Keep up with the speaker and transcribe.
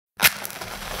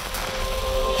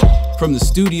from the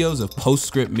studios of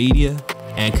Postscript Media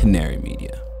and Canary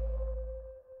Media.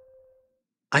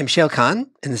 I'm Shayle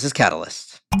Kann, and this is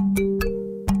Catalyst.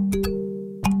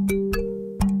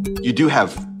 You do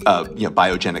have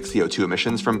biogenic CO2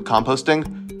 emissions from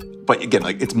composting, but again,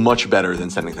 it's much better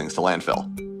than sending things to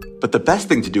landfill. But the best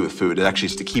thing to do with food actually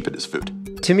is to keep it as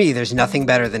food. To me, there's nothing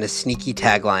better than a sneaky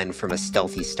tagline from a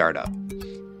stealthy startup.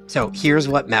 So here's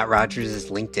what Matt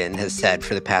Rogers' LinkedIn has said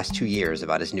for the past 2 years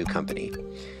about his new company.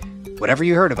 Whatever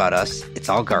you heard about us, it's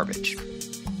all garbage.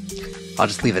 I'll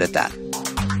just leave it at that.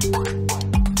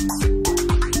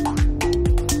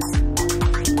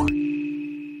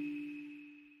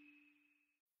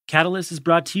 Catalyst is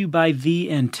brought to you by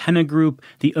The Antenna Group,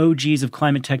 the OGs of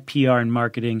climate tech PR and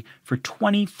marketing. For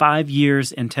 25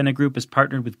 years, Antenna Group has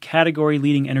partnered with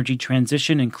category-leading energy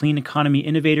transition and clean economy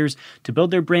innovators to build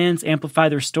their brands, amplify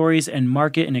their stories, and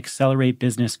market and accelerate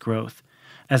business growth.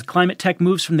 As climate tech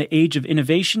moves from the age of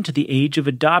innovation to the age of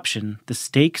adoption, the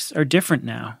stakes are different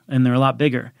now, and they're a lot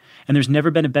bigger. And there's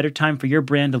never been a better time for your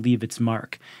brand to leave its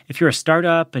mark. If you're a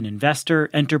startup, an investor,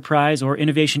 enterprise, or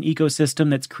innovation ecosystem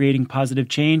that's creating positive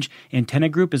change, Antenna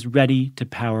Group is ready to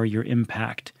power your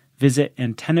impact. Visit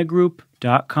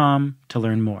antennagroup.com to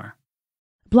learn more.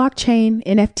 Blockchain,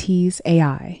 NFTs,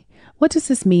 AI. What does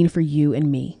this mean for you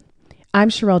and me? I'm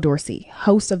Sherelle Dorsey,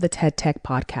 host of the TED Tech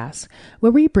Podcast,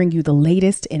 where we bring you the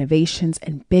latest innovations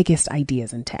and biggest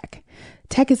ideas in tech.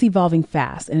 Tech is evolving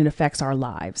fast and it affects our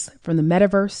lives, from the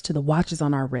metaverse to the watches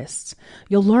on our wrists.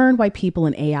 You'll learn why people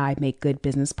in AI make good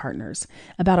business partners,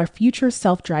 about our future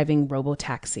self-driving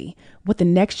robo-taxi, what the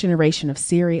next generation of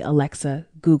Siri, Alexa,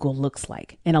 Google looks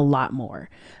like, and a lot more.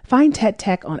 Find TED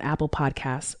Tech on Apple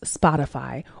Podcasts,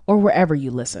 Spotify, or wherever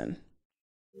you listen.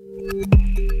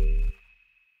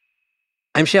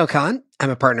 I'm Shayle Kann. I'm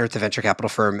a partner at the venture capital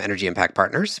firm Energy Impact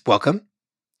Partners. Welcome.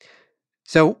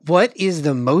 So, what is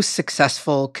the most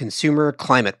successful consumer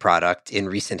climate product in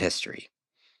recent history?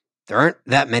 There aren't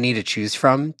that many to choose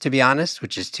from, to be honest,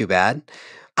 which is too bad.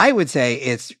 I would say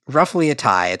it's roughly a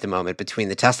tie at the moment between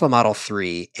the Tesla Model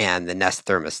 3 and the Nest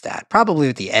thermostat, probably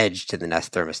with the edge to the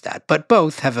Nest thermostat, but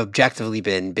both have objectively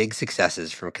been big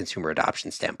successes from a consumer adoption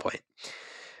standpoint.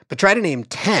 But try to name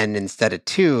 10 instead of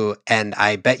 2, and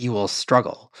I bet you will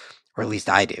struggle, or at least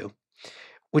I do.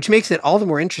 Which makes it all the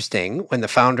more interesting when the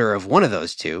founder of one of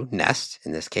those two, Nest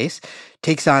in this case,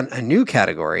 takes on a new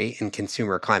category in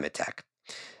consumer climate tech.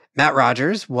 Matt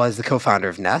Rogers was the co-founder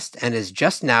of Nest and is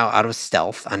just now out of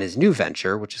stealth on his new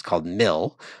venture, which is called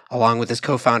Mill, along with his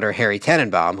co-founder Harry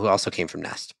Tannenbaum, who also came from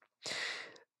Nest.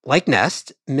 Like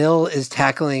Nest, Mill is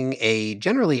tackling a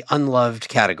generally unloved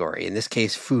category, in this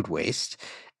case food waste,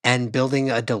 and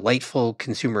building a delightful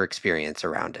consumer experience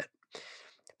around it.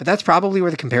 But that's probably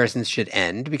where the comparisons should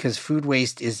end, because food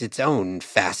waste is its own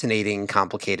fascinating,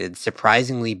 complicated,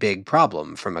 surprisingly big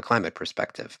problem from a climate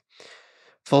perspective.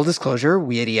 Full disclosure,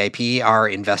 we at EIP are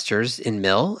investors in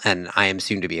Mill, and I am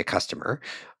soon to be a customer.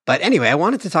 But anyway, I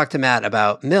wanted to talk to Matt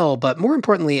about Mill, but more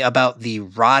importantly about the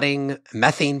rotting,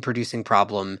 methane-producing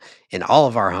problem in all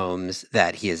of our homes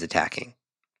that he is attacking.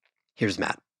 Here's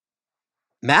Matt.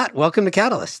 Matt, welcome to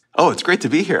Catalyst. Oh, it's great to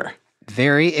be here.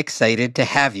 Very excited to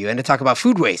have you and to talk about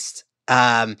food waste.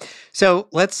 So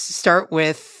let's start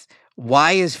with,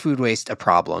 why is food waste a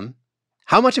problem?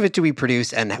 How much of it do we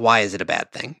produce, and why is it a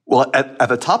bad thing? Well, at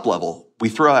the top level, we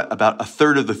throw out about a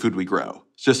third of the food we grow.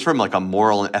 Just from a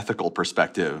moral and ethical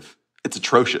perspective, it's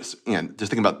atrocious. And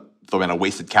just think about the amount of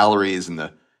wasted calories and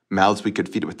the mouths we could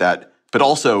feed with that. But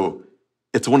also,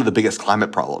 it's one of the biggest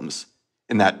climate problems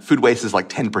in that food waste is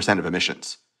 10% of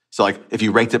emissions. So if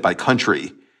you ranked it by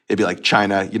country, it'd be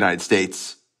China, United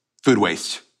States, food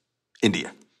waste,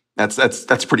 India.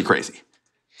 That's pretty crazy.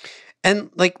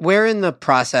 And where in the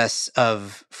process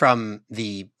of from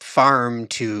the farm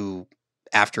to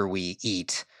after we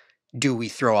eat, do we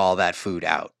throw all that food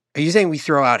out? Are you saying we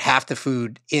throw out half the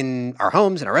food in our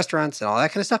homes and our restaurants and all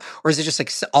that kind of stuff? Or is it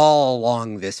just all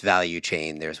along this value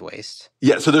chain there's waste?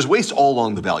 Yeah, so there's waste all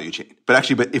along the value chain. But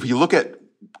if you look at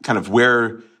kind of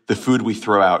where the food we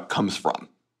throw out comes from,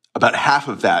 about half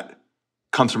of that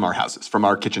comes from our houses, from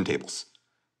our kitchen tables.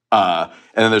 And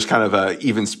then there's kind of an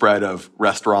even spread of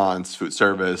restaurants, food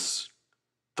service,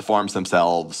 the farms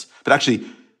themselves. But actually,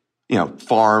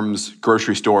 farms,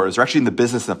 grocery stores are actually in the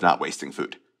business of not wasting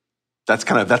food.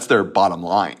 That's their bottom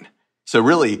line. So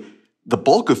really, the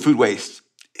bulk of food waste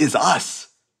is us,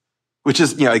 which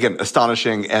is, again,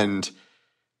 astonishing. And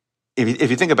if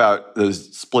you think about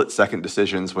those split-second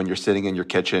decisions when you're sitting in your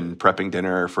kitchen prepping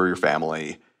dinner for your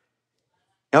family,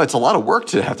 it's a lot of work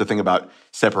to have to think about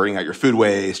separating out your food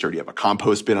waste, or do you have a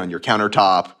compost bin on your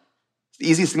countertop? The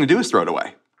easiest thing to do is throw it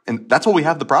away. And that's why we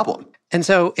have the problem. And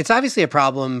so it's obviously a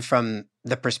problem from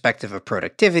the perspective of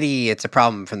productivity. It's a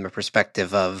problem from the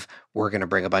perspective of we're going to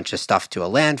bring a bunch of stuff to a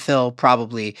landfill,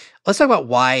 probably. Let's talk about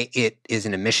why it is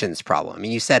an emissions problem. I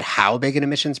mean, you said how big an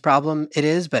emissions problem it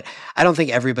is, but I don't think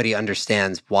everybody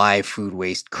understands why food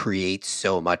waste creates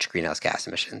so much greenhouse gas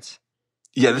emissions.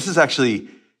 Yeah, this is actually,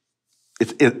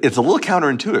 it's a little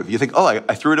counterintuitive. You think, oh,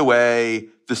 I threw it away.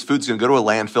 This food's going to go to a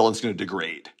landfill and it's going to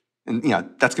degrade. And,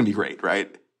 that's going to be great,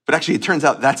 right? But actually, it turns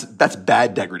out that's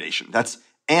bad degradation. That's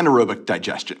anaerobic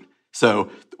digestion. So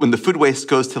when the food waste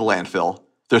goes to the landfill,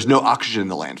 there's no oxygen in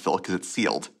the landfill because it's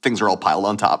sealed. Things are all piled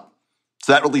on top.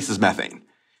 So that releases methane.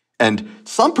 And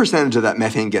some percentage of that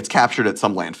methane gets captured at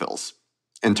some landfills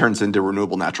and turns into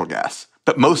renewable natural gas.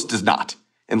 But most does not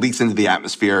and leaks into the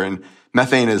atmosphere. And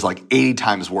methane is like 80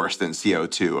 times worse than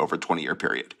CO2 over a 20-year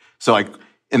period. So like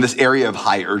in this area of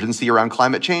high urgency around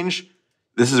climate change,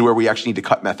 this is where we actually need to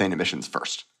cut methane emissions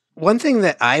first. One thing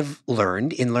that I've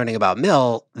learned in learning about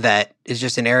mill that is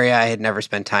just an area I had never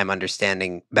spent time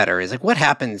understanding better is like what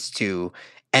happens to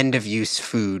end-of-use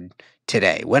food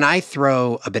today? When I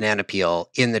throw a banana peel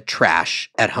in the trash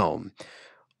at home,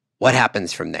 what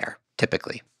happens from there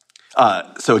typically?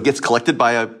 So it gets collected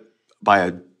by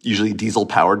a usually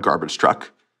diesel-powered garbage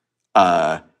truck,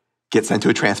 gets sent to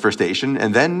a transfer station,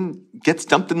 and then gets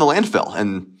dumped in the landfill.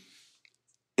 And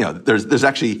there's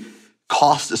actually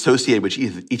cost associated with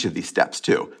each of these steps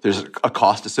too. There's a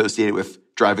cost associated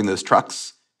with driving those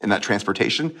trucks and that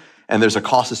transportation, and there's a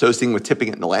cost associated with tipping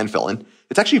it in the landfill. And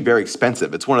it's actually very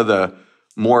expensive. It's one of the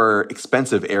more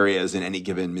expensive areas in any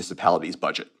given municipality's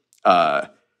budget.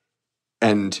 But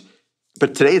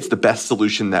today it's the best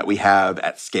solution that we have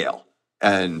at scale.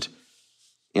 And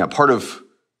part of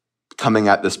coming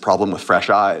at this problem with fresh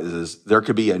eyes is there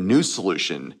could be a new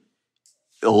solution,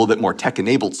 a little bit more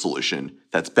tech-enabled solution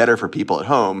that's better for people at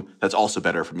home, that's also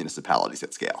better for municipalities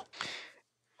at scale.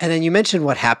 And then you mentioned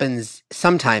what happens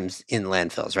sometimes in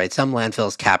landfills, right? Some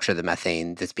landfills capture the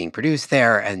methane that's being produced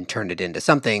there and turn it into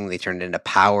something. They turn it into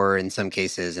power in some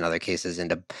cases, in other cases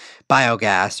into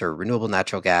biogas or renewable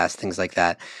natural gas, things like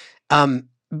that.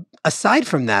 Aside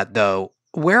from that, though,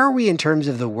 where are we in terms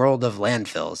of the world of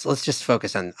landfills? Let's just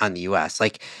focus on the U.S.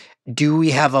 Like, do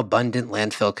we have abundant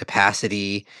landfill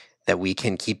capacity that we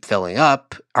can keep filling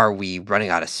up? Are we running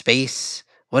out of space?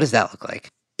 What does that look like?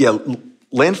 Yeah,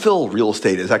 landfill real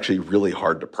estate is actually really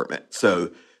hard to permit.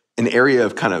 So an area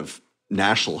of kind of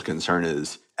national concern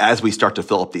is as we start to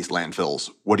fill up these landfills,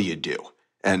 what do you do?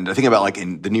 And I think about like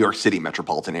in the New York City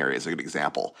metropolitan area is a good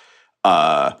example.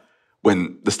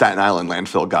 When the Staten Island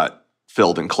landfill got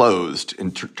filled and closed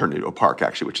and turned into a park,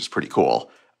 actually, which is pretty cool,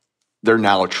 they're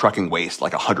now trucking waste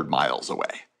like 100 miles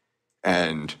away.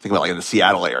 And think about like in the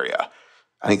Seattle area.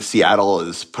 I think Seattle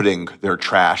is putting their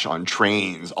trash on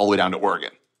trains all the way down to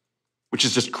Oregon, which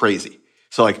is just crazy.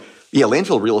 So like, yeah,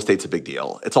 landfill real estate's a big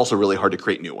deal. It's also really hard to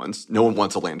create new ones. No one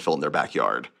wants a landfill in their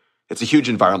backyard. It's a huge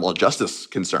environmental justice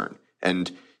concern.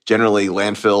 And generally,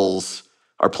 landfills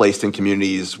are placed in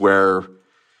communities where,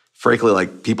 frankly,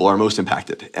 like people are most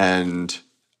impacted. And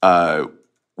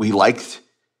we liked,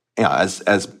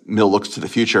 as Mill looks to the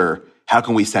future, how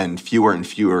can we send fewer and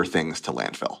fewer things to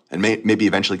landfill? And maybe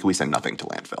eventually can we send nothing to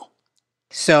landfill?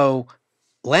 So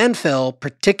landfill,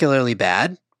 particularly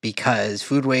bad because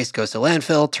food waste goes to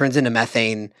landfill, turns into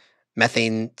methane.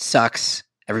 Methane sucks.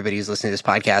 Everybody who's listening to this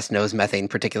podcast knows methane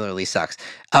particularly sucks.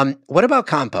 What about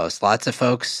compost? Lots of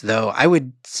folks, though, I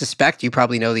would suspect you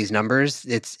probably know these numbers.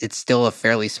 It's still a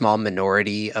fairly small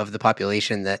minority of the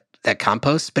population that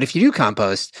composts. But if you do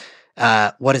compost,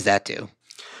 what does that do?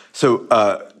 So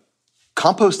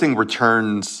composting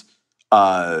returns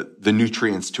the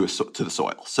nutrients to the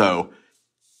soil. So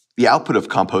the output of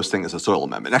composting is a soil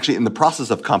amendment. Actually, in the process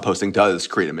of composting does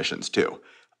create emissions too.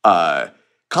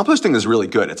 Composting is really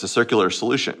good. It's a circular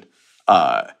solution.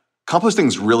 Composting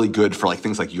is really good for like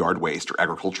things like yard waste or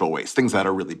agricultural waste, things that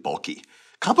are really bulky.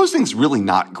 Composting is really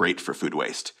not great for food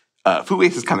waste. Food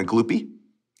waste is kind of gloopy.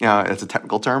 It's a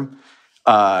technical term.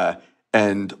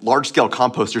 And large-scale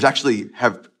composters actually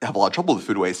have a lot of trouble with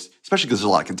food waste, especially because there's a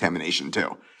lot of contamination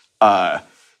too.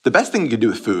 The best thing you can do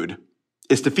with food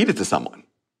is to feed it to someone.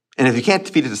 And if you can't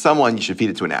feed it to someone, you should feed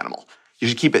it to an animal. You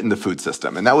should keep it in the food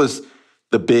system. And that was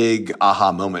the big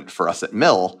aha moment for us at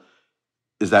Mill,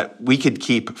 is that we could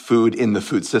keep food in the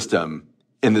food system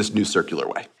in this new circular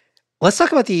way. Let's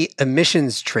talk about the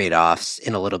emissions trade-offs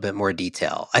in a little bit more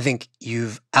detail. I think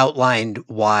you've outlined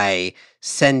why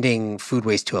sending food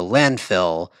waste to a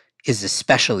landfill is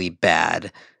especially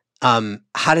bad.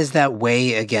 How does that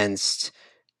weigh against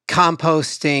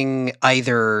composting,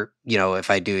 either, if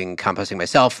I'm doing composting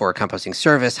myself or a composting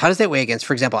service? How does that weigh against,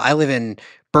 for example, I live in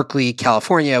Berkeley,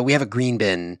 California, we have a green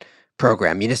bin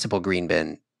program, municipal green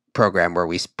bin program where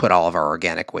we put all of our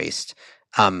organic waste.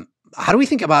 How do we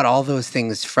think about all those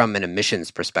things from an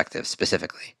emissions perspective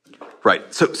specifically?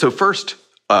 Right. So first,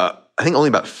 I think only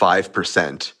about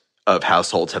 5% of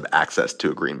households have access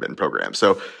to a green bin program.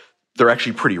 So they're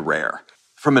actually pretty rare.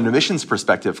 From an emissions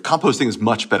perspective, composting is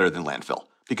much better than landfill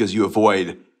because you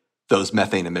avoid those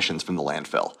methane emissions from the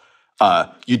landfill.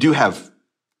 You do have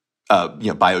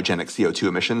biogenic CO2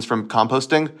 emissions from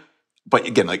composting, but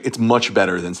again, like it's much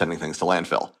better than sending things to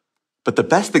landfill. But the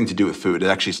best thing to do with food is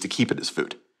actually to keep it as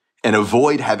food and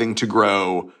avoid having to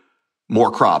grow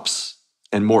more crops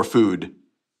and more food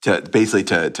to basically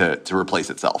to replace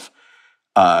itself.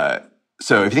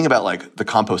 So if you think about like the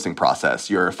composting process,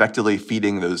 you're effectively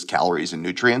feeding those calories and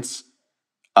nutrients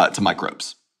to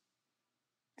microbes.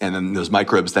 And then those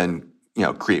microbes then,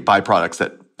 create byproducts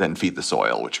that then feed the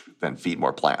soil, which then feed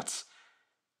more plants.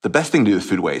 The best thing to do with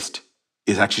food waste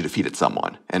is actually to feed it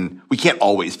someone. And we can't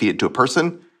always feed it to a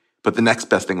person, but the next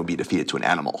best thing would be to feed it to an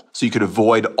animal. So you could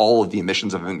avoid all of the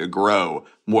emissions of having to grow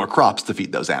more crops to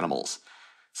feed those animals.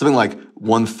 Something like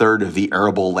 1/3 of the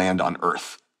arable land on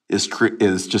Earth is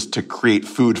just to create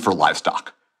food for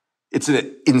livestock. It's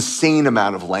an insane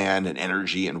amount of land and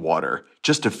energy and water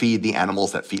just to feed the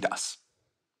animals that feed us.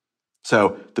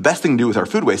 So the best thing to do with our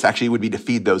food waste actually would be to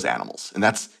feed those animals. And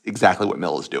that's exactly what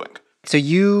Mill is doing. So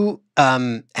you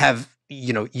have,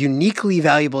 uniquely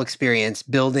valuable experience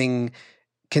building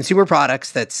consumer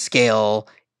products that scale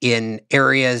in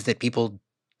areas that people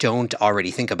don't already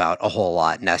think about a whole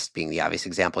lot, Nest being the obvious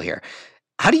example here.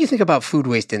 How do you think about food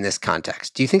waste in this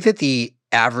context? Do you think that the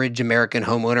average American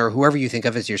homeowner, whoever you think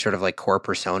of as your sort of like core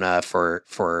persona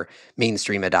for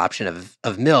mainstream adoption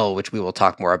of Mill, which we will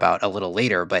talk more about a little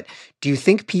later, but do you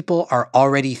think people are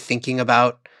already thinking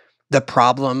about the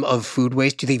problem of food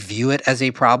waste? Do they view it as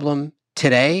a problem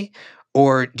today?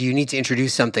 Or do you need to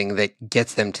introduce something that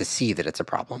gets them to see that it's a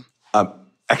problem?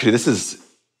 Actually, this is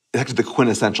actually the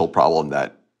quintessential problem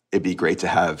that it'd be great to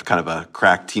have kind of a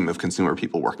crack team of consumer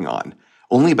people working on.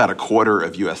 Only about 1/4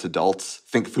 of U.S. adults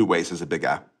think food waste has a big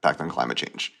impact on climate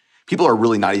change. People are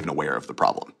really not even aware of the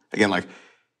problem. Again, like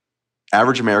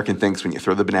average American thinks when you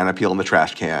throw the banana peel in the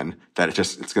trash can that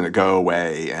it's going to go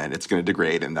away and it's going to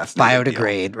degrade, and that's no big deal.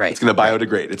 Biodegrade, right? It's going to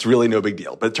biodegrade. It's really no big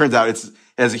deal, but it turns out it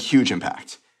has a huge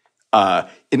impact. And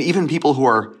even people who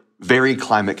are very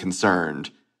climate concerned,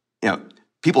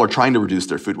 people are trying to reduce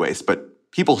their food waste, but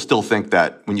people still think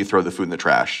that when you throw the food in the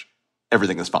trash,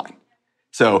 everything is fine.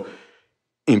 So,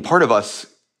 part of us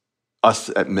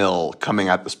at Mill coming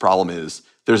at this problem is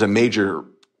there's a major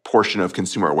portion of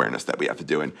consumer awareness that we have to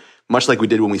do. And much like we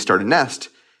did when we started Nest,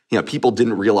 people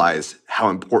didn't realize how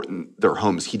important their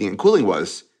home's heating and cooling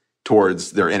was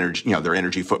towards their energy, their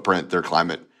energy footprint, their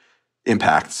climate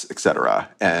impacts, et cetera.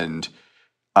 And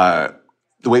the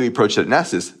way we approach it at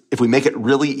Nest is if we make it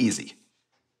really easy,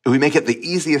 if we make it the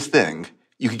easiest thing,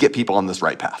 you could get people on this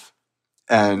right path.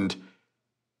 And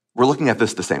we're looking at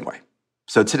this the same way.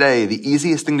 So today, the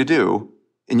easiest thing to do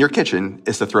in your kitchen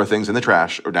is to throw things in the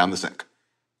trash or down the sink.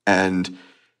 And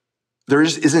there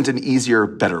isn't an easier,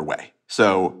 better way.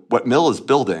 So what Mill is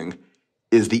building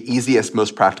is the easiest,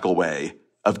 most practical way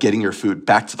of getting your food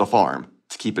back to the farm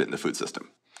to keep it in the food system.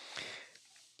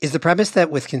 Is the premise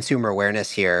that with consumer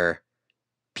awareness here,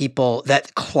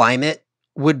 that climate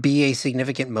would be a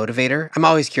significant motivator? I'm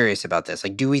always curious about this.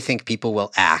 Like, do we think people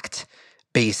will act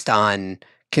based on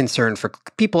concern for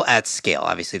people at scale?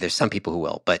 Obviously, there's some people who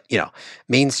will, but,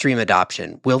 mainstream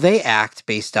adoption. Will they act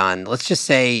based on, let's just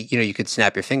say, you could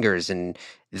snap your fingers and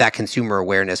that consumer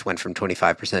awareness went from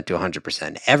 25% to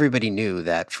 100%. Everybody knew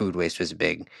that food waste was a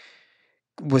big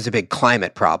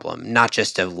climate problem, not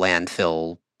just a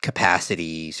landfill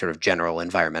capacity sort of general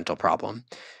environmental problem.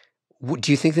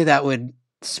 Do you think that would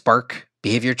spark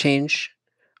behavior change,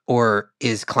 or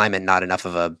is climate not enough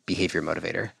of a behavior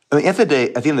motivator? I mean, at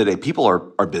the end of the day, people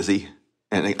are busy.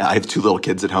 And I have 2 little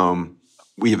kids at home.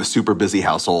 We have a super busy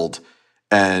household.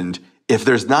 And if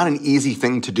there's not an easy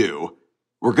thing to do,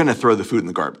 we're going to throw the food in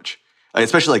the garbage.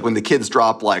 Especially like when the kids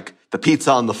drop like the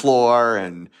pizza on the floor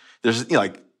and there's,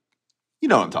 what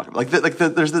I'm talking about.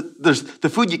 There's the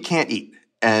food you can't eat.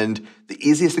 And the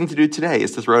easiest thing to do today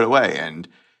is to throw it away. And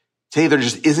today there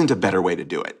just isn't a better way to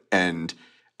do it, and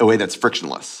a way that's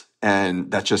frictionless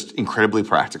and that's just incredibly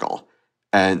practical.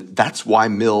 And that's why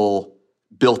Mill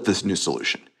built this new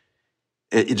solution.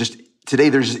 Today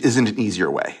there just isn't an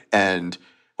easier way. And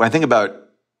when I think about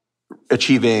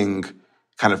achieving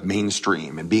kind of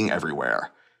mainstream and being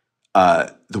everywhere,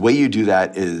 the way you do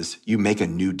that is you make a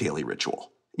new daily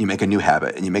ritual. You make a new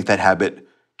habit, and you make that habit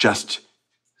just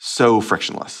so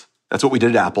frictionless That's what we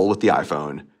did at Apple with the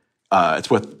iPhone. It's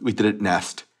what we did at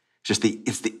Nest. It's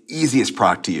the easiest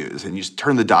product to use. And you just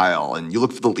turn the dial and you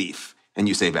look for the leaf and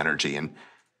you save energy. And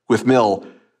with Mill,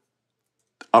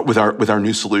 with our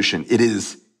new solution,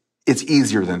 it's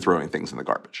easier than throwing things in the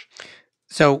garbage.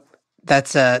 So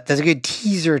that's a good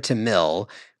teaser to Mill,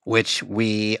 which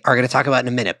we are going to talk about in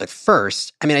a minute. But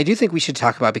first, I do think we should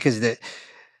talk about, because the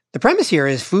premise here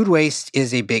is food waste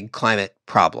is a big climate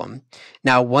problem.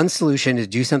 Now, one solution is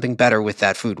do something better with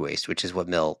that food waste, which is what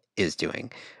Mill is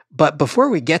doing. But before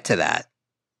we get to that,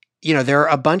 there are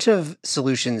a bunch of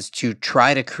solutions to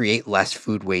try to create less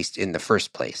food waste in the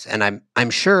first place. And I'm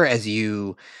sure as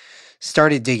you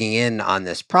started digging in on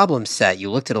this problem set,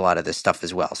 you looked at a lot of this stuff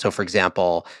as well. So, for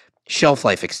example, shelf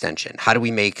life extension. How do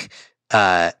we make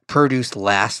produce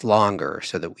last longer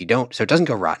so it doesn't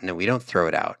go rotten and we don't throw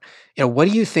it out? What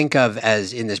do you think of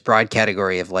as in this broad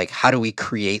category of like, how do we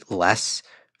create less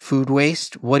food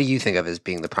waste? What do you think of as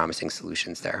being the promising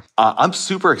solutions there? I'm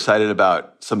super excited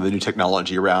about some of the new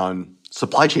technology around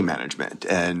supply chain management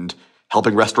and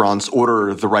helping restaurants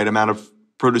order the right amount of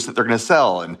produce that they're going to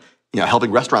sell, and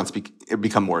helping restaurants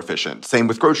become more efficient. Same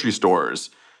with grocery stores.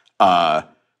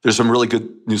 There's some really good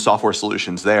new software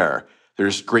solutions there.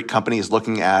 There's great companies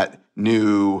looking at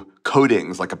new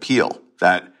coatings like a peel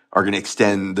that are going to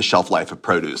extend the shelf life of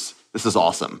produce. This is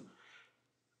awesome.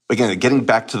 Again, getting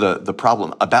back to the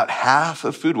problem, about half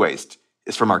of food waste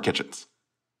is from our kitchens.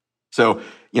 So,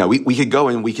 we could go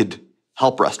and we could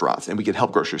help restaurants and we could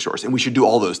help grocery stores, and we should do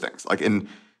all those things. Like in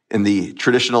the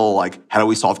traditional, like, how do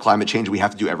we solve climate change? We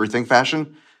have to do everything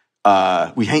fashion.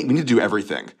 We need to do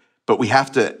everything, but we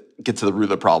have to get to the root of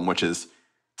the problem, which is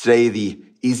today the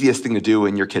easiest thing to do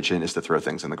in your kitchen is to throw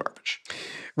things in the garbage.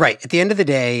 Right. At the end of the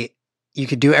day, you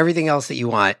could do everything else that you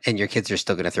want, and your kids are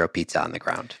still going to throw pizza on the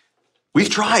ground. We've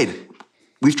tried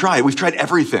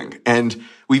everything. And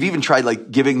we've even tried like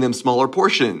giving them smaller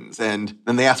portions, and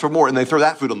then they ask for more and they throw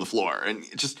that food on the floor. And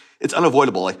it's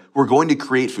unavoidable. Like, we're going to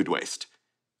create food waste.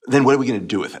 Then what are we going to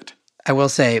do with it? I will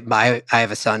say I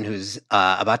have a son who's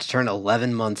about to turn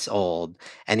 11 months old,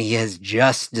 and he has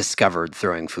just discovered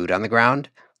throwing food on the ground,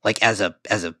 like as a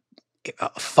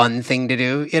fun thing to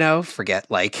do, forget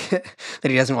like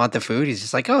that he doesn't want the food. He's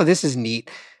just like, oh, this is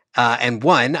neat. And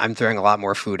one, I'm throwing a lot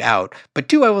more food out. But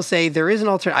two, I will say there is an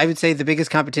alternative. I would say the biggest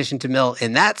competition to Mill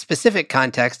in that specific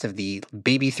context of the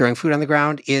baby throwing food on the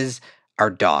ground is our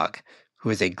dog, who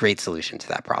is a great solution to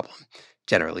that problem,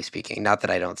 generally speaking. Not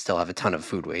that I don't still have a ton of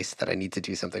food waste that I need to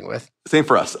do something with. Same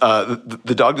for us.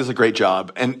 The dog does a great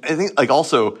job. And I think like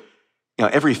also,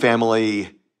 every family,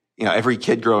 every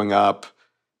kid growing up,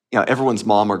 everyone's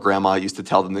mom or grandma used to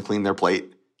tell them to clean their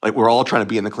plate. Like, we're all trying to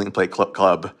be in the Clean Plate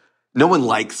Club. No one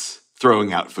likes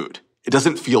throwing out food. It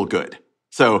doesn't feel good.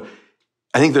 So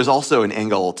I think there's also an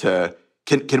angle to,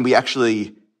 can we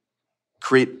actually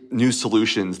create new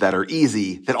solutions that are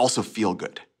easy, that also feel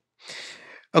good?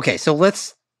 Okay, so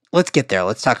let's get there.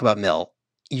 Let's talk about Mill.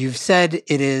 You've said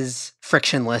it is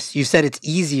frictionless. You said it's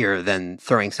easier than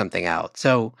throwing something out.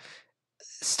 So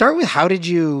start with how did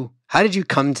you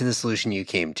come to the solution you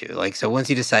came to? Like, so once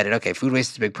you decided, okay, food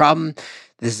waste is a big problem,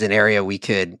 this is an area we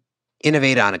could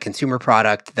innovate on, a consumer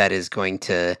product that is going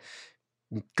to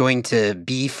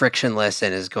be frictionless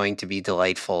and is going to be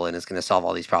delightful and is going to solve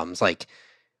all these problems. Like,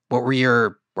 what were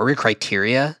your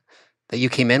criteria that you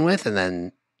came in with, and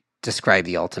then describe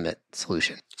the ultimate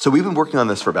solution? So we've been working on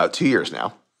this for about 2 years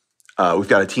now. We've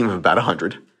got a team of about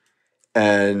 100,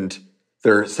 and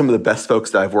they're some of the best folks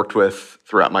that I've worked with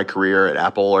throughout my career at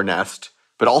Apple or Nest,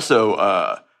 but also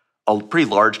a pretty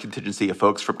large contingency of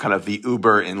folks from kind of the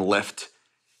Uber and Lyft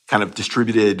kind of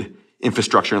distributed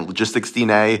infrastructure and logistics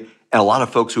DNA, and a lot of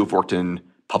folks who have worked in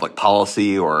public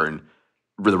policy or in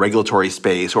the regulatory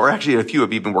space, or actually a few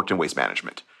have even worked in waste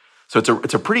management. So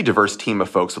it's a pretty diverse team of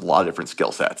folks with a lot of different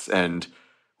skill sets. And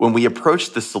when we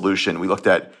approached this solution, we looked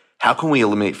at how can we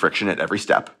eliminate friction at every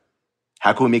step?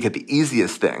 How can we make it the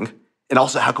easiest thing? And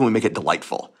also, how can we make it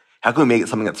delightful? How can we make it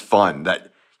something that's fun,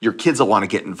 that your kids will want to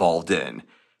get involved in?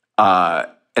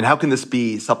 And how can this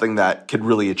be something that could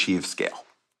really achieve scale?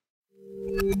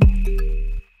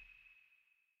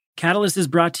 Catalyst is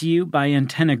brought to you by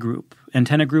Antenna Group.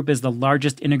 Antenna Group is the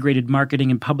largest integrated marketing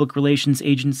and public relations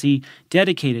agency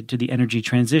dedicated to the energy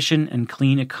transition and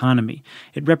clean economy.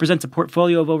 It represents a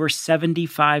portfolio of over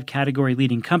 75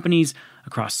 category-leading companies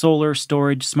across solar,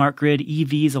 storage, smart grid,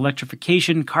 EVs,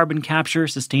 electrification, carbon capture,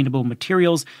 sustainable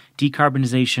materials,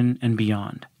 decarbonization, and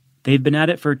beyond. They've been at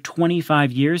it for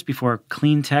 25 years before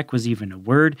clean tech was even a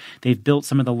word. They've built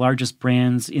some of the largest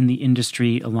brands in the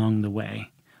industry along the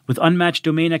way. With unmatched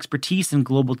domain expertise and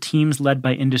global teams led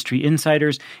by industry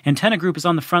insiders, Antenna Group is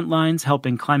on the front lines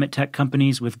helping climate tech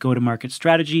companies with go-to-market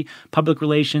strategy, public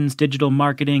relations, digital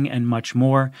marketing, and much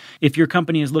more. If your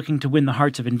company is looking to win the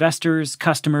hearts of investors,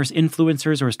 customers,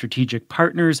 influencers, or strategic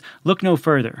partners, look no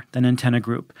further than Antenna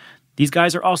Group. These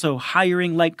guys are also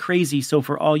hiring like crazy, so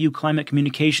for all you climate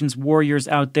communications warriors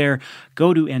out there,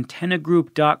 go to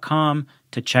antennagroup.com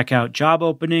to check out job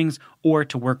openings or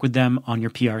to work with them on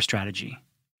your PR strategy.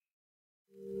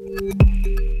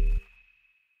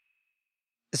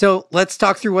 So let's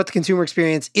talk through what the consumer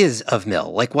experience is of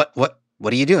Mill. Like what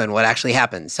do you do and what actually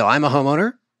happens? So I'm a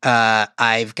homeowner.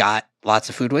 I've got lots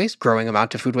of food waste, growing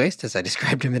amount of food waste, as I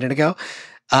described a minute ago.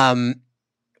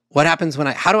 What happens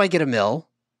how do I get a Mill?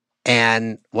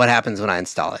 And what happens when I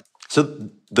install it? So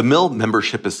the Mill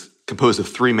membership is composed of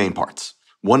three main parts.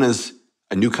 One is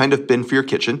a new kind of bin for your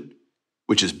kitchen,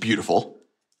 which is beautiful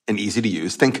and easy to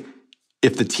use. Think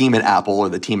if the team at Apple or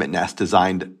the team at Nest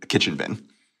designed a kitchen bin.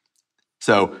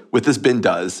 So what this bin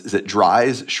does is it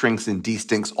dries, shrinks, and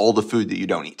destinks all the food that you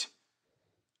don't eat.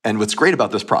 And what's great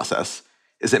about this process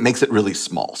is it makes it really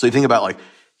small. So you think about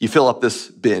you fill up this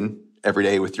bin every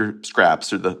day with your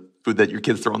scraps or the food that your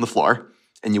kids throw on the floor,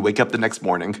 and you wake up the next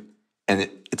morning and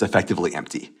it's effectively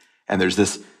empty. And there's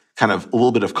this kind of a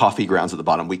little bit of coffee grounds at the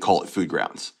bottom. We call it food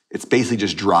grounds. It's basically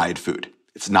just dried food.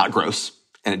 It's not gross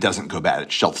and it doesn't go bad.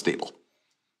 It's shelf stable.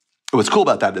 What's cool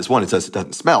about that is one, it says it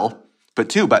doesn't smell, but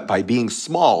two, by being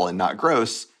small and not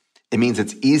gross, it means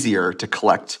it's easier to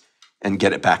collect and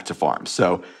get it back to farms.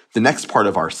 So the next part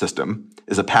of our system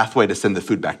is a pathway to send the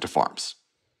food back to farms.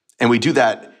 And we do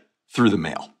that through the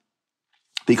mail.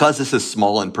 Because this is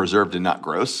small and preserved and not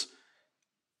gross,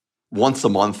 once a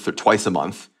month or twice a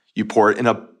month, you pour it in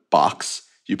a box,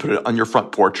 you put it on your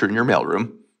front porch or in your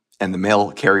mailroom, and the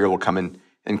mail carrier will come in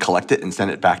and collect it and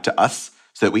send it back to us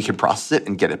so that we can process it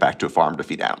and get it back to a farm to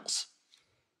feed animals.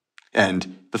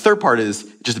 And the third part is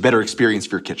just a better experience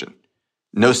for your kitchen.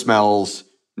 No smells,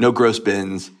 no gross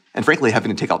bins, and frankly,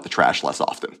 having to take out the trash less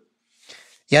often.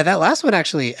 Yeah, that last one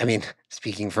actually,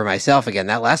 speaking for myself again,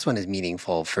 that last one is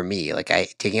meaningful for me.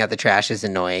 Taking out the trash is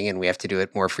annoying and we have to do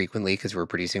it more frequently because we're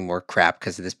producing more crap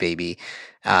because of this baby.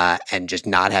 And just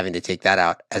not having to take that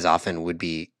out as often would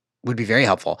be very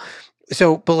helpful.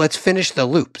 So, but let's finish the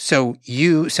loop. So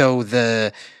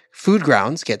the food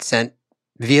grounds get sent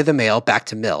via the mail back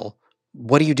to Mill.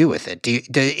 What do you do with it?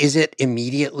 Is it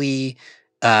immediately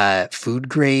food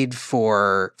grade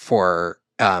for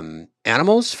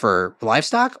animals, for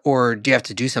livestock, or do you have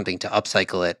to do something to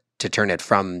upcycle it to turn it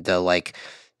from the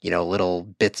little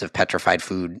bits of petrified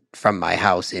food from my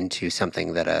house into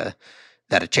something that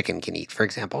a chicken can eat, for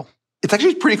example? It's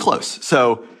actually pretty close.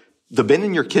 So the bin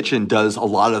in your kitchen does a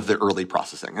lot of the early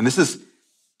processing. And this is,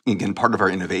 again, part of our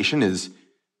innovation is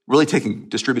really taking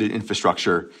distributed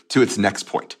infrastructure to its next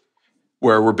point,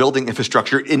 where we're building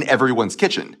infrastructure in everyone's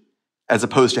kitchen as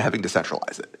opposed to having to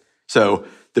centralize it. So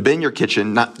the bin in your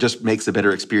kitchen not just makes a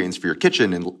better experience for your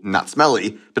kitchen and not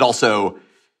smelly, but also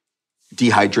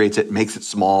dehydrates it, makes it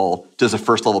small, does a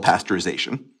first level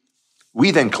pasteurization.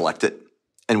 We then collect it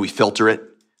and we filter it.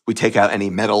 We take out any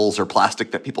metals or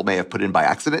plastic that people may have put in by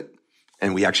accident,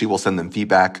 and we actually will send them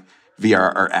feedback via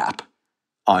our app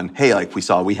on, hey, we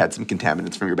saw we had some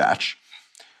contaminants from your batch.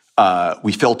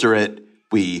 We filter it.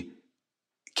 We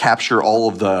capture all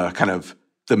of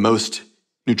the most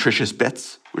nutritious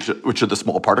bits, which are the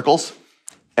small particles,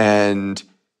 and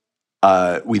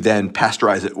we then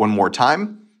pasteurize it one more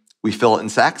time. We fill it in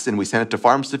sacks and we send it to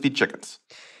farms to feed chickens.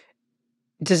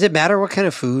 Does it matter what kind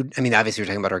of food? Obviously we're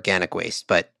talking about organic waste,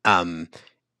 but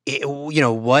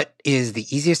what is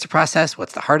the easiest to process?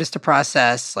 What's the hardest to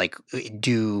process?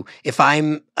 If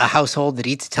I'm a household that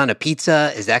eats a ton of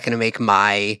pizza, is that going to make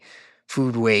my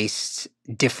food waste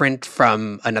different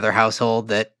from another household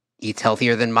that eats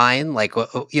healthier than mine?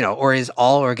 Or is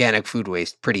all organic food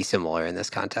waste pretty similar in this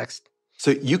context?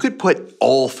 So you could put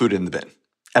all food in the bin,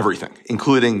 everything,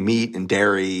 including meat and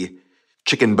dairy,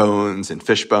 chicken bones and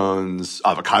fish bones,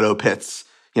 avocado pits,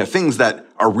 things that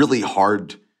are really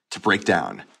hard to break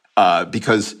down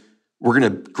because we're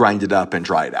going to grind it up and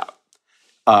dry it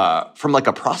out. From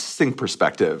a processing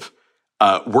perspective,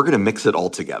 we're going to mix it all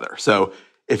together. So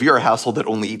if you're a household that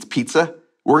only eats pizza,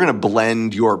 we're going to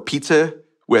blend your pizza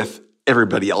with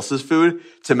everybody else's food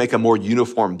to make a more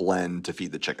uniform blend to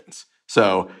feed the chickens.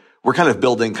 So we're kind of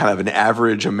building an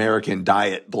average American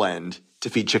diet blend to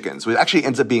feed chickens, which actually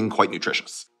ends up being quite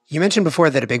nutritious. You mentioned before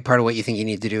that a big part of what you think you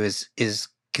need to do is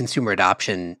consumer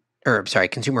adoption,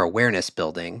 consumer awareness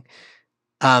building.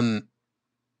 Talk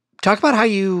about how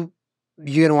you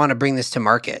you're going to want to bring this to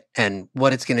market and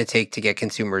what it's going to take to get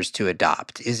consumers to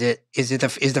adopt? Is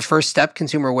the first step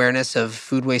consumer awareness of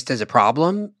food waste as a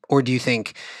problem? Or do you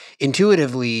think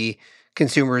intuitively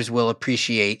consumers will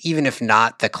appreciate, even if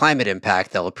not the climate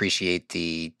impact, they'll appreciate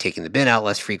the taking the bin out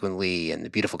less frequently and the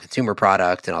beautiful consumer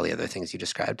product and all the other things you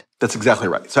described? That's exactly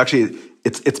right. So actually,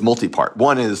 it's multi-part.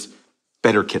 One is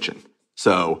better kitchen.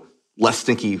 So less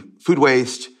stinky food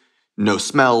waste, no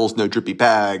smells, no drippy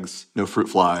bags, no fruit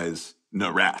flies,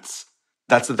 no rats.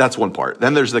 That's one part.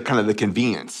 Then there's the kind of the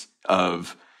convenience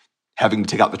of having to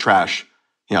take out the trash,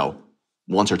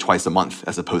 once or twice a month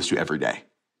as opposed to every day.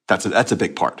 That's a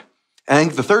big part. And I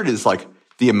think the third is like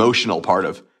the emotional part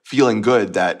of feeling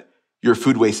good that your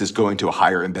food waste is going to a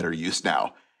higher and better use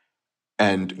now.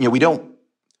 And we don't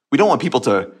want people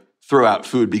to throw out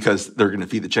food because they're going to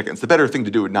feed the chickens. The better thing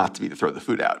to do would not to be to throw the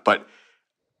food out. But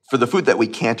for the food that we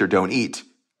can't or don't eat,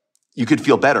 you could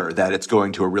feel better that it's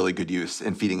going to a really good use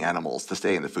in feeding animals to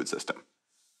stay in the food system.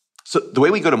 So the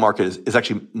way we go to market is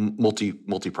actually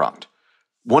multi-pronged.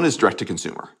 One is direct to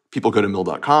consumer. People go to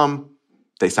mill.com,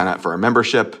 they sign up for a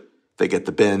membership, they get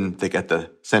the bin, they get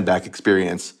the send back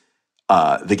experience,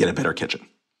 they get a better kitchen.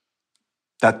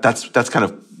 That's kind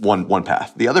of one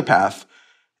path. The other path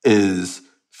is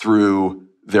through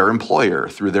their employer,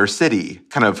 through their city,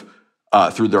 kind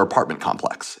of through their apartment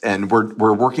complex. And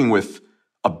we're working with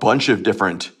a bunch of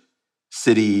different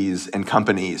cities and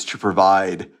companies to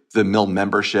provide the mill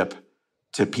membership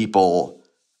to people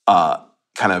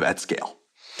kind of at scale.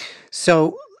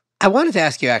 So I wanted to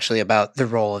ask you actually about the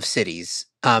role of cities.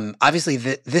 Obviously,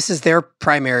 this is their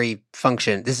primary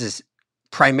function. This is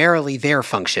primarily their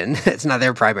function. It's not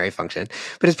their primary function,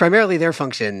 but it's primarily their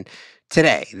function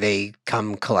today. They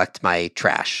come collect my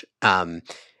trash.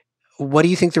 What do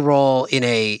you think the role in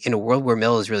a world where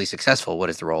mill is really successful? What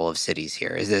is the role of cities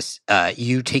here? Is this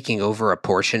you taking over a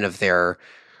portion of their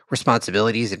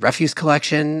responsibilities in refuse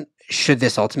collection? Should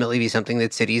this ultimately be something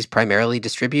that cities primarily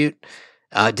distribute?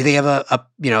 Do they have a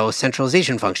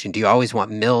centralization function? Do you always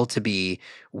want mill to be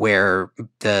where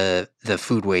the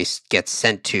food waste gets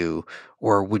sent to,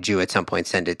 or would you at some point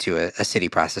send it to a city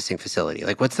processing facility?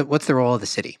 Like, what's the role of the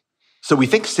city? So we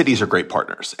think cities are great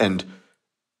partners, and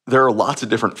there are lots of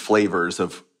different flavors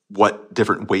of what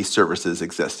different waste services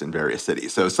exist in various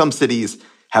cities. So some cities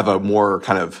have a more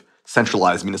kind of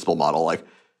centralized municipal model, like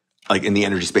in the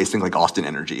energy space, thing like Austin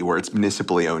Energy, where it's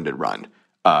municipally owned and run.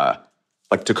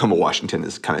 Like Tacoma, Washington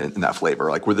is kind of in that flavor,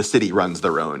 like where the city runs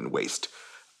their own waste.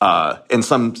 And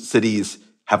some cities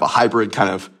have a hybrid kind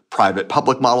of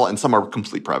private-public model, and some are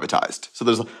completely privatized. So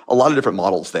there's a lot of different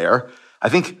models there. I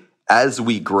think as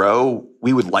we grow,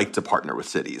 we would like to partner with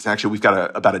cities. And actually, we've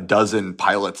got about a dozen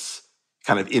pilots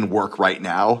kind of in work right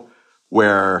now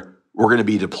where we're going to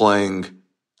be deploying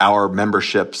our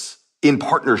memberships in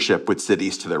partnership with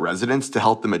cities to their residents to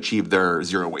help them achieve their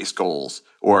zero waste goals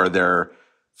or their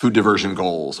food diversion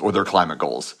goals or their climate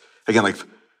goals. Again, like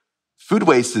food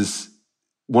waste is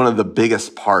one of the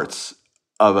biggest parts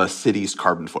of a city's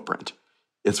carbon footprint.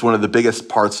 It's one of the biggest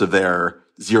parts of their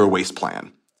zero waste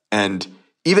plan. And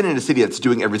even in a city that's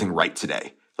doing everything right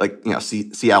today, like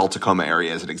Seattle, Tacoma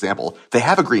area as an example, they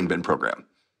have a green bin program,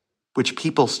 which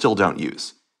people still don't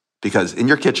use. Because in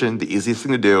your kitchen, the easiest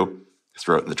thing to do is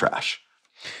throw it in the trash.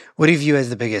 What do you view as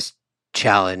the biggest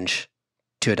challenge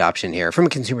to adoption here from a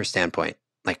consumer standpoint?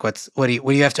 Like what do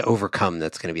you have to overcome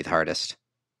that's going to be the hardest?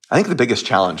 I think the biggest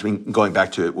challenge, going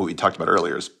back to what we talked about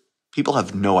earlier, is people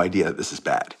have no idea that this is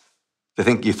bad. They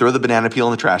think you throw the banana peel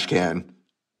in the trash can,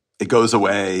 it goes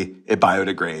away, it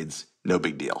biodegrades, no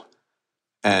big deal.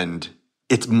 And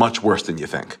it's much worse than you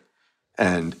think.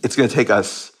 And it's going to take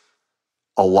us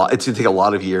a lot. It's going to take a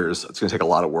lot of years. It's going to take a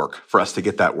lot of work for us to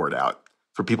get that word out,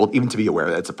 for people even to be aware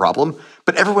that it's a problem.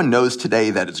 But everyone knows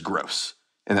today that it's gross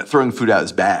and that throwing food out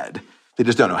is bad. They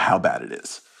just don't know how bad it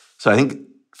is. So I think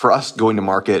for us going to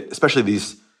market, especially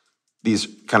these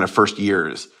kind of first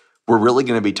years, we're really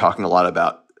going to be talking a lot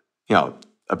about,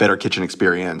 a better kitchen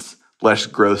experience, less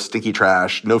gross, stinky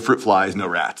trash, no fruit flies, no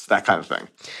rats, that kind of thing.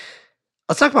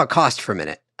 Let's talk about cost for a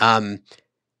minute.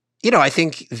 I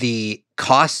think the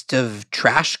cost of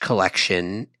trash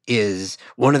collection is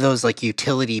one of those like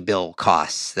utility bill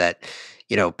costs that,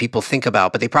 people think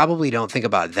about, but they probably don't think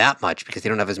about that much because they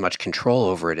don't have as much control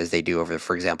over it as they do over,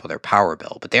 for example, their power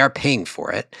bill, but they are paying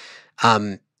for it.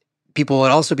 People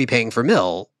would also be paying for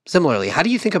mill. Similarly, how do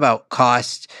you think about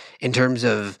cost in terms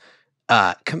of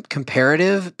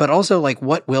comparative, but also like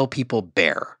what will people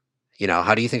bear?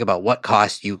 How do you think about what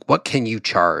can you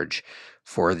charge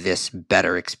for this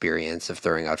better experience of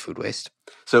throwing out food waste?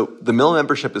 So the mill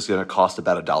membership is going to cost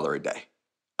about $1 a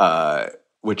day,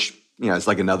 which it's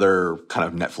like another kind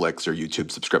of Netflix or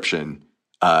YouTube subscription.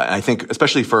 And I think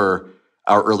especially for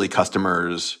our early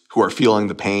customers who are feeling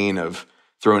the pain of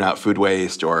throwing out food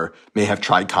waste or may have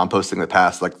tried composting in the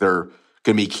past, like they're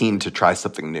going to be keen to try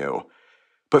something new.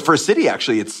 But for a city,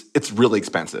 actually, it's really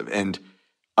expensive. And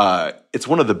it's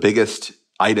one of the biggest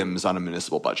items on a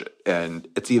municipal budget. And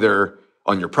it's either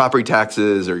on your property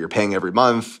taxes or you're paying every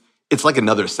month. It's like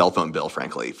another cell phone bill,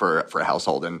 frankly, for a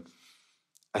household. And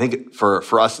I think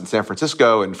for us in San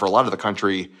Francisco and for a lot of the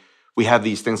country, we have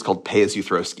these things called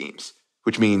pay-as-you-throw schemes,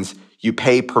 which means you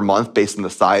pay per month based on the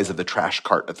size of the trash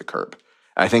cart at the curb.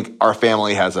 And I think our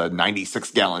family has a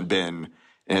 96-gallon bin,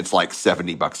 and it's like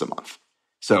 $70 a month.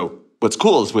 So what's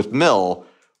cool is with Mill,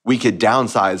 we could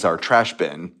downsize our trash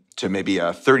bin to maybe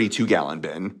a 32-gallon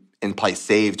bin and probably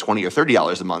save $20 or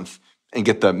 $30 a month and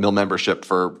get the Mill membership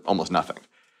for almost nothing.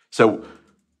 So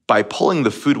by pulling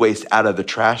the food waste out of the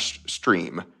trash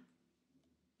stream,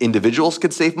 individuals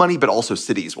could save money, but also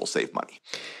cities will save money.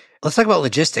 Let's talk about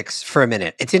logistics for a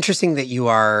minute. It's interesting that you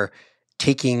are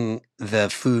taking the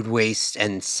food waste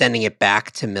and sending it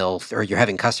back to Mill, or you're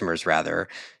having customers rather,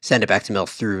 send it back to Mill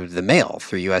through the mail,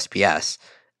 through USPS.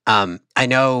 I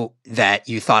know that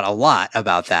you thought a lot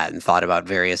about that and thought about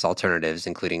various alternatives,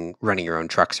 including running your own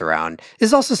trucks around. This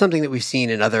is also something that we've seen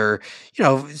in other,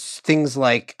 things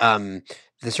like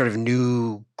the sort of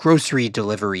new grocery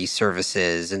delivery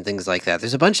services and things like that.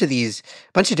 There's a bunch of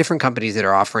different companies that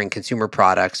are offering consumer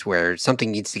products where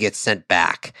something needs to get sent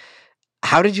back.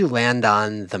 How did you land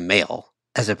on the mail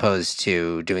as opposed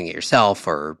to doing it yourself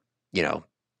or,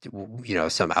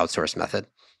 some outsourced method?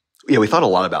 Yeah, we thought a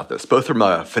lot about this, both from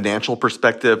a financial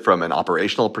perspective, from an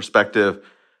operational perspective,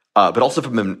 but also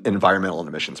from an environmental and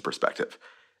emissions perspective.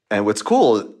 And what's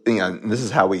cool, and this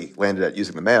is how we landed at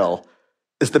using the mail,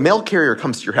 is the mail carrier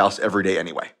comes to your house every day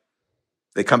anyway.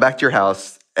 They come back to your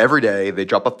house every day. They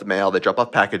drop off the mail. They drop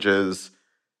off packages,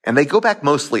 and they go back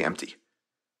mostly empty.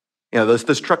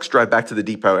 Those trucks drive back to the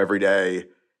depot every day,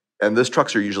 and those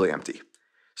trucks are usually empty.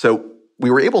 So we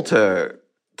were able to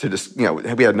just, we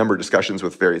had a number of discussions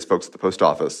with various folks at the post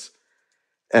office,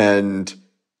 and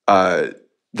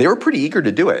they were pretty eager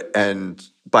to do it. And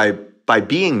by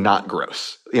being not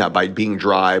gross, by being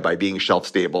dry, by being shelf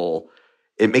stable,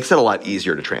 it makes it a lot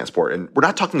easier to transport. And we're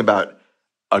not talking about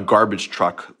a garbage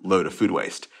truck load of food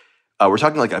waste. We're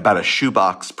talking like about a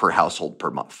shoebox per household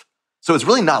per month. So it's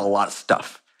really not a lot of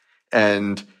stuff.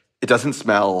 And it doesn't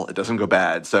smell, it doesn't go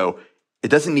bad. So it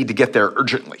doesn't need to get there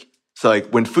urgently. So like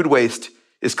when food waste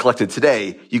is collected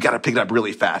today, you got to pick it up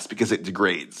really fast because it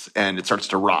degrades and it starts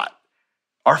to rot.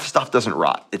 Our stuff doesn't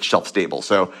rot. It's shelf stable.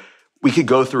 So we could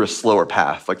go through a slower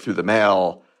path, like through the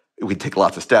mail. We'd take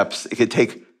lots of steps. It could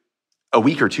take a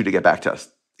week or two to get back to us.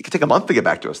 It could take a month to get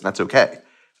back to us, and that's okay.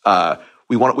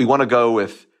 We want to go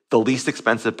with the least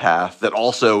expensive path that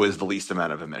also is the least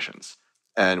amount of emissions.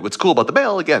 And what's cool about the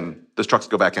mail, again, those trucks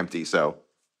go back empty, so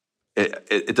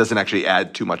it doesn't actually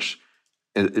add too much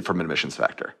from an emissions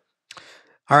factor.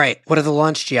 All right. What are the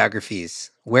launch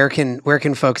geographies? Where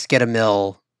can folks get a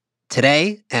Mill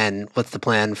today? And what's the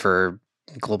plan for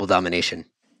global domination?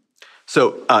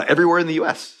 So everywhere in the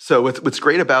U.S. So what's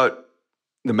great about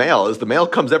the mail is the mail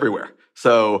comes everywhere.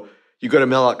 So you go to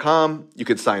mail.com, you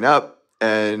could sign up,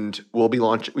 and we'll be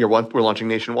launching. We're launching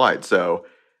nationwide. So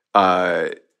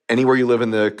anywhere you live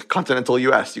in the continental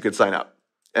U.S., you could sign up.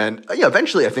 And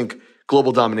eventually, I think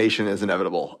global domination is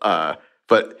inevitable.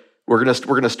 But we're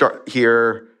gonna start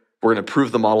here. We're gonna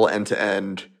prove the model end to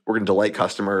end. We're gonna delight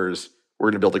customers.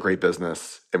 We're gonna build a great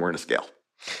business, and we're gonna scale.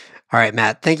 All right,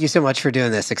 Matt. Thank you so much for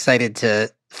doing this. Excited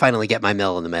to finally get my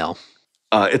Mill in the mail.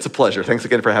 It's a pleasure. Thanks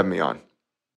again for having me on.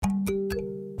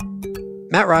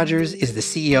 Matt Rogers is the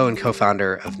CEO and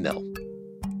co-founder of Mill.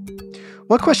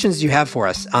 What questions do you have for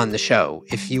us on the show?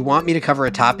 If you want me to cover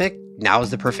a topic, now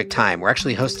is the perfect time. We're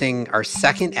actually hosting our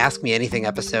second Ask Me Anything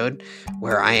episode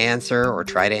where I answer or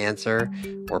try to answer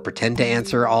or pretend to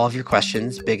answer all of your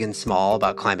questions, big and small,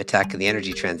 about climate tech and the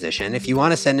energy transition. If you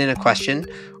want to send in a question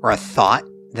or a thought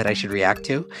that I should react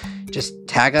to, just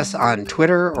tag us on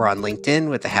Twitter or on LinkedIn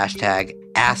with the hashtag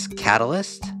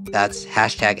AskCatalyst. That's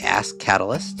hashtag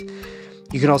AskCatalyst.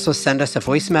 You can also send us a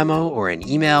voice memo or an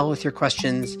email with your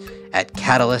questions at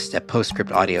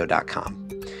catalyst@postscriptaudio.com.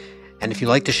 And if you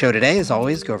like the show today, as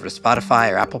always, go over to Spotify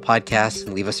or Apple Podcasts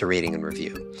and leave us a rating and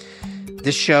review.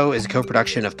 This show is a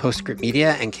co-production of Postscript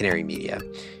Media and Canary Media.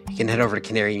 You can head over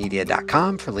to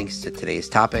canarymedia.com for links to today's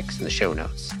topics and the show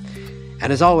notes.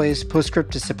 And as always,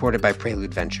 Postscript is supported by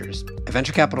Prelude Ventures, a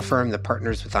venture capital firm that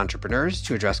partners with entrepreneurs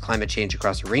to address climate change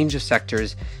across a range of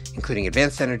sectors, including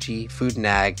advanced energy, food and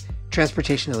ag,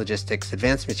 transportation and logistics,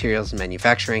 advanced materials and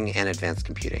manufacturing, and advanced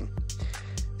computing.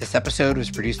 This episode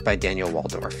was produced by Daniel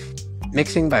Waldorf.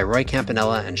 Mixing by Roy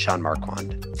Campanella and Sean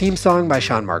Marquand. Theme song by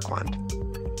Sean Marquand.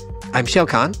 I'm Shayle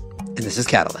Kann, and this is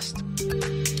Catalyst.